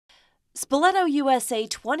Spoleto USA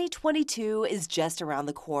 2022 is just around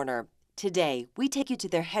the corner. Today, we take you to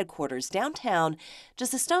their headquarters downtown,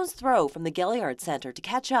 just a stone's throw from the Gaillard Center to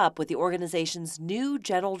catch up with the organization's new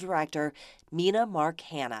general director, Mena Mark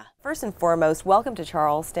Hanna. First and foremost, welcome to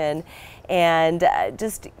Charleston, and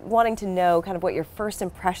just wanting to know kind of what your first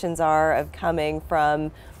impressions are of coming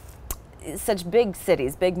from such big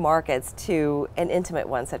cities, big markets, to an intimate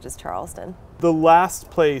one such as Charleston. The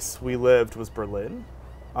last place we lived was Berlin.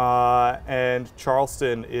 And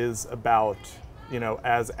Charleston is about,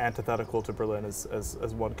 as antithetical to Berlin as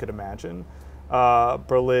one could imagine.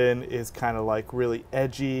 Berlin is kind of like really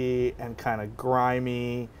edgy and kind of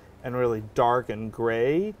grimy and really dark and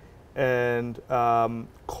gray and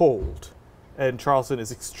cold. And Charleston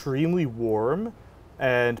is extremely warm,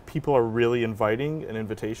 and people are really inviting and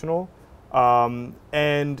invitational,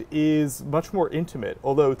 and is much more intimate,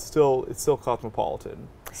 although it's still cosmopolitan.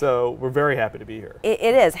 So we're very happy to be here. It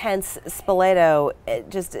is, hence Spoleto,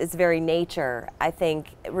 its very nature, I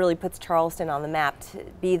think, it really puts Charleston on the map to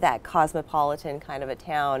be that cosmopolitan kind of a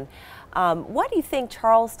town. Why do you think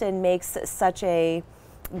Charleston makes such a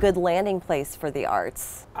good landing place for the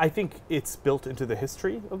arts? I think it's built into the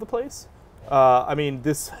history of the place. I mean,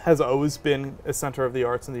 this has always been a center of the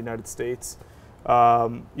arts in the United States.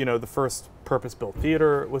 The first purpose-built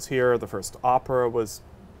theater was here. The first opera was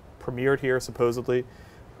premiered here, supposedly.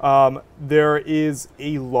 There is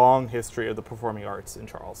a long history of the performing arts in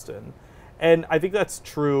Charleston. And I think that's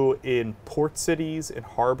true in port cities, in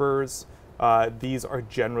harbors. These are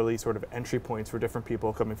generally sort of entry points for different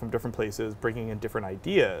people coming from different places, bringing in different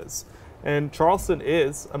ideas. And Charleston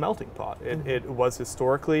is a melting pot. It was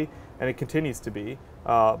historically, and it continues to be,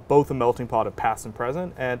 both a melting pot of past and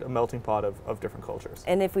present and a melting pot of different cultures.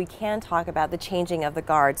 And if we can talk about the changing of the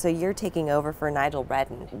guard, so you're taking over for Nigel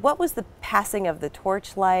Redden. What was the passing of the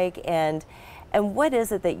torch like, and what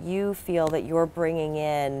is it that you feel that you're bringing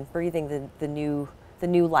in, breathing the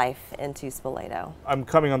new life into Spoleto? I'm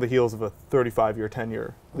coming on the heels of a 35-year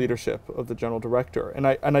tenure leadership of the general director, and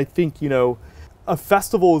I think, a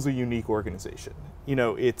festival is a unique organization.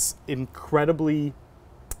 It's incredibly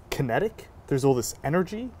kinetic. There's all this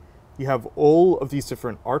energy. You have all of these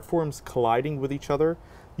different art forms colliding with each other.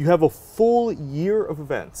 You have a full year of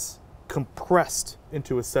events compressed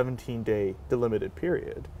into a 17-day delimited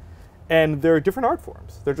period. And there are different art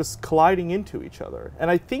forms. They're just colliding into each other.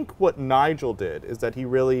 And I think what Nigel did is that he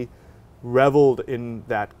really reveled in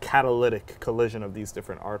that catalytic collision of these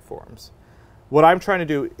different art forms. What I'm trying to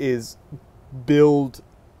do is build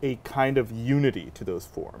a kind of unity to those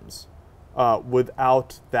forms.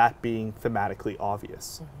 Without that being thematically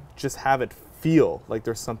obvious. Just have it feel like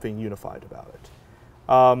there's something unified about it.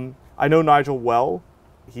 I know Nigel well.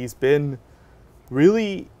 He's been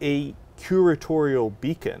really a curatorial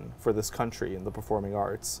beacon for this country in the performing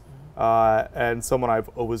arts, and someone I've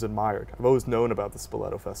always admired. I've always known about the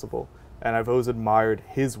Spoleto Festival, and I've always admired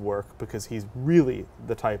his work because he's really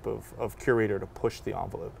the type of curator to push the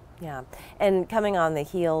envelope. Yeah, and coming on the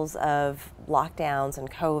heels of lockdowns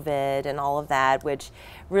and COVID and all of that, which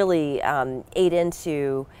really ate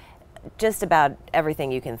into just about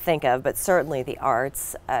everything you can think of, but certainly the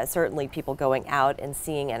arts, certainly people going out and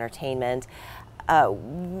seeing entertainment.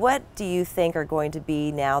 What do you think are going to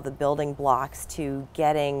be now the building blocks to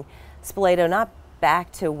getting Spoleto not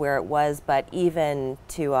back to where it was, but even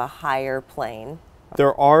to a higher plane?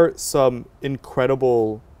 There are some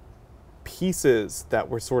incredible pieces that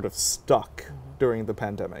were sort of stuck during the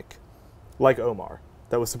pandemic, like Omar,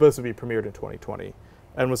 that was supposed to be premiered in 2020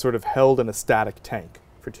 and was sort of held in a static tank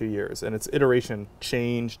for 2 years, and its iteration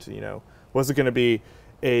changed. Was it going to be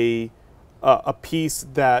a piece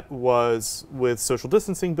that was with social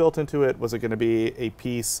distancing built into it? Was it going to be a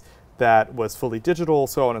piece that was fully digital,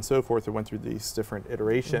 so on and so forth? It went through these different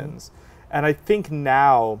iterations. And I think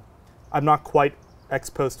now, I'm not quite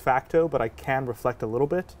ex post facto, but I can reflect a little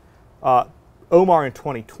bit. Omar in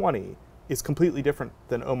 2020 is completely different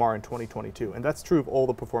than Omar in 2022, and that's true of all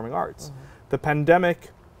the performing arts. The pandemic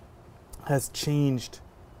has changed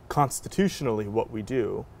constitutionally what we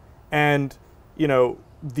do, and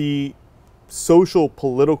the social,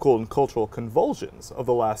 political, and cultural convulsions of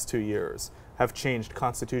the last 2 years have changed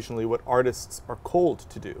constitutionally what artists are called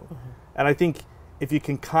to do. And I think if you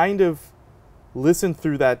can kind of listen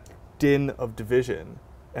through that din of division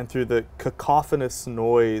and through the cacophonous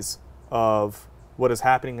noise of what is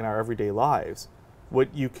happening in our everyday lives,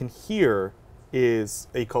 what you can hear is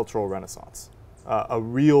a cultural renaissance, a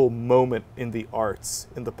real moment in the arts,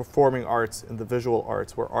 in the performing arts, in the visual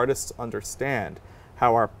arts, where artists understand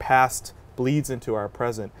how our past bleeds into our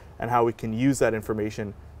present and how we can use that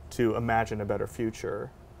information to imagine a better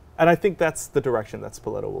future. And I think that's the direction that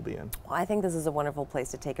Spoleto will be in. Well, I think this is a wonderful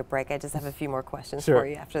place to take a break. I just have a few more questions Sure. for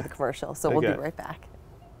you after the commercial, so we'll Okay. be right back.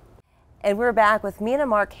 And we're back with Mena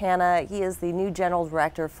Mark Hanna. He is the new general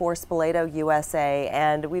director for Spoleto USA,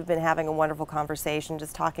 and we've been having a wonderful conversation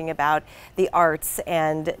just talking about the arts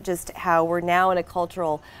and just how we're now in a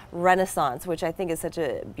cultural renaissance, which I think is such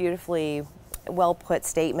a beautifully well put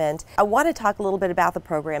statement. I want to talk a little bit about the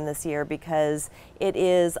program this year because it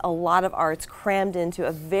is a lot of arts crammed into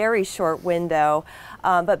a very short window,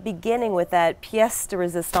 but beginning with that pièce de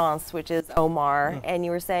résistance, which is Omar, and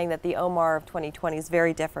you were saying that the Omar of 2020 is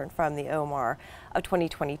very different from the Omar of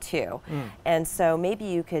 2022. And so maybe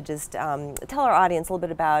you could just tell our audience a little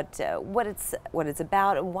bit about what it's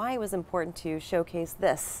about and why it was important to showcase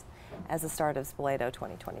this as the start of Spoleto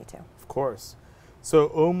 2022. Of course.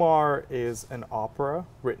 So Omar is an opera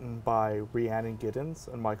written by Rhiannon Giddens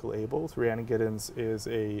and Michael Abels. Rhiannon Giddens is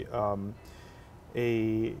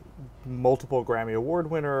a multiple Grammy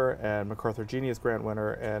Award winner and MacArthur Genius Grant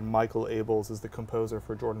winner, and Michael Abels is the composer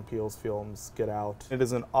for Jordan Peele's films Get Out. It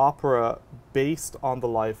is an opera based on the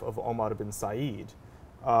life of Omar bin Said,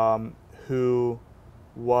 who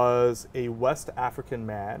was a West African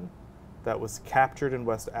man that was captured in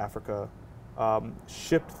West Africa,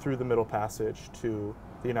 shipped through the Middle Passage to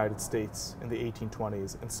the United States in the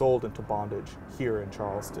 1820s and sold into bondage here in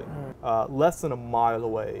Charleston, less than a mile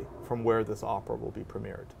away from where this opera will be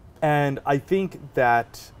premiered. And I think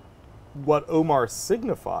that what Omar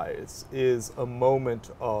signifies is a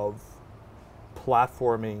moment of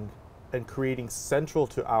platforming and creating central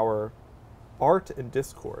to our art and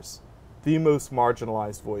discourse the most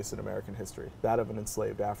marginalized voice in American history, that of an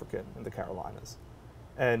enslaved African in the Carolinas.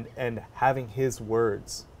 And having his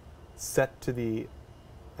words set to the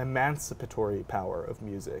emancipatory power of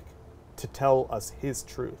music to tell us his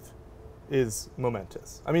truth is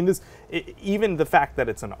momentous. I mean, even the fact that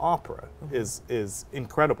it's an opera is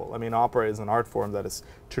incredible. I mean, opera is an art form that has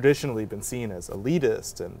traditionally been seen as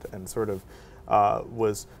elitist and sort of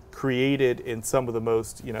was created in some of the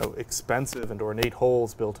most expensive and ornate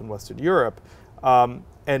halls built in Western Europe.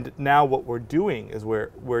 And now what we're doing is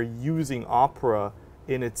we're using opera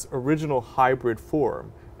in its original hybrid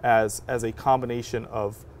form as a combination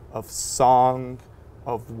of song,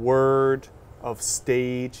 of word, of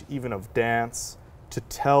stage, even of dance, to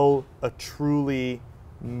tell a truly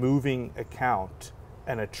moving account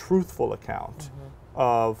and a truthful account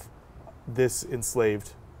of this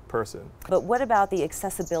enslaved person. But what about the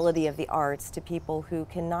accessibility of the arts to people who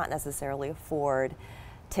cannot necessarily afford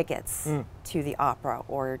tickets to the opera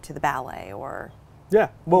or to the ballet or? Yeah,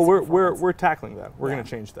 well, we're tackling that. We're going to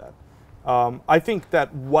change that. I think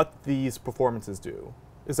that what these performances do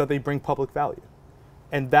is that they bring public value.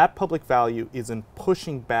 And that public value is in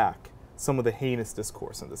pushing back some of the heinous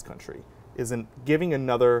discourse in this country, is in giving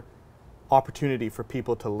another opportunity for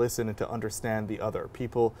people to listen and to understand the other,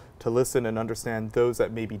 people to listen and understand those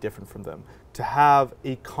that may be different from them, to have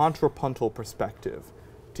a contrapuntal perspective,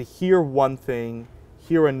 to hear one thing,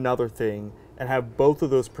 hear another thing, and have both of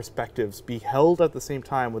those perspectives be held at the same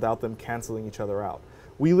time without them canceling each other out.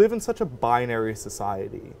 We live in such a binary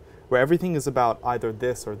society where everything is about either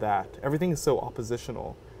this or that. Everything is so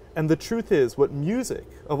oppositional. And the truth is, what music,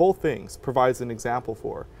 of all things, provides an example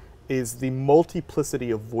for is the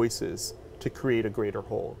multiplicity of voices to create a greater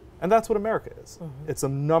whole. And that's what America is. It's a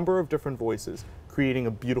number of different voices creating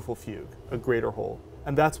a beautiful fugue, a greater whole.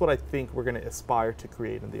 And that's what I think we're going to aspire to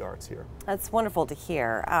create in the arts here. That's wonderful to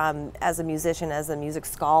hear. As a musician, as a music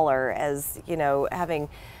scholar, as having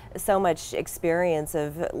so much experience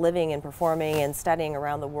of living and performing and studying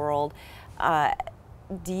around the world,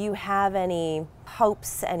 do you have any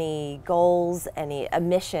hopes, any goals, a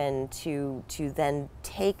mission to then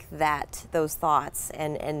take those thoughts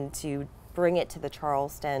and to bring it to the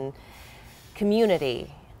Charleston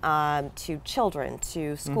community, to children,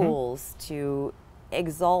 to schools, to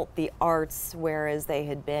exalt the arts, whereas they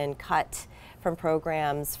had been cut from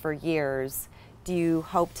programs for years? Do you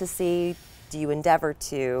hope to see, do you endeavor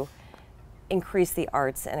to increase the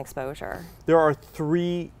arts and exposure? There are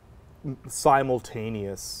three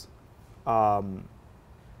simultaneous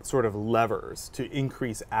sort of levers to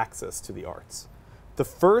increase access to the arts. The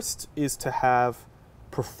first is to have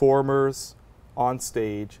performers on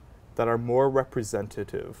stage that are more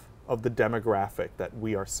representative of the demographic that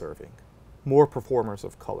we are serving. More performers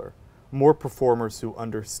of color, more performers who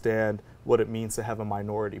understand what it means to have a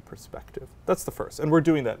minority perspective. That's the first, and we're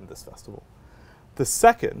doing that in this festival. The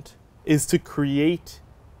second is to create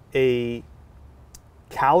a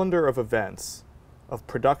calendar of events, of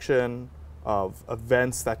production, of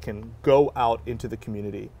events that can go out into the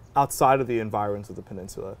community outside of the environs of the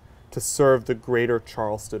peninsula to serve the greater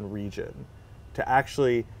Charleston region, to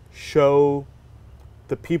actually show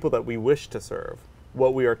the people that we wish to serve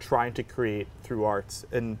what we are trying to create through arts,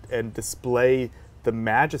 and display the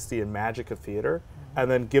majesty and magic of theater, and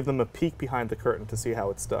then give them a peek behind the curtain to see how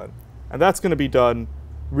it's done. And that's going to be done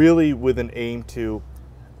really with an aim to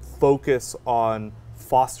focus on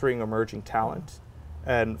fostering emerging talent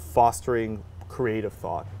and fostering creative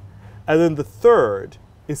thought. And then the third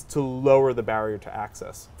is to lower the barrier to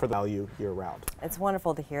access for value year-round. It's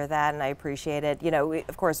wonderful to hear that, and I appreciate it. You know,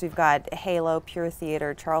 of course, we've got Halo, Pure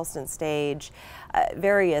Theater, Charleston Stage,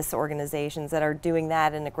 various organizations that are doing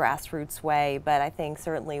that in a grassroots way, but I think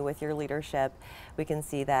certainly with your leadership, we can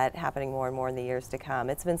see that happening more and more in the years to come.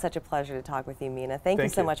 It's been such a pleasure to talk with you, Mena. Thank you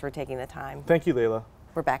so much for taking the time. Thank you, Layla.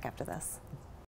 We're back after this.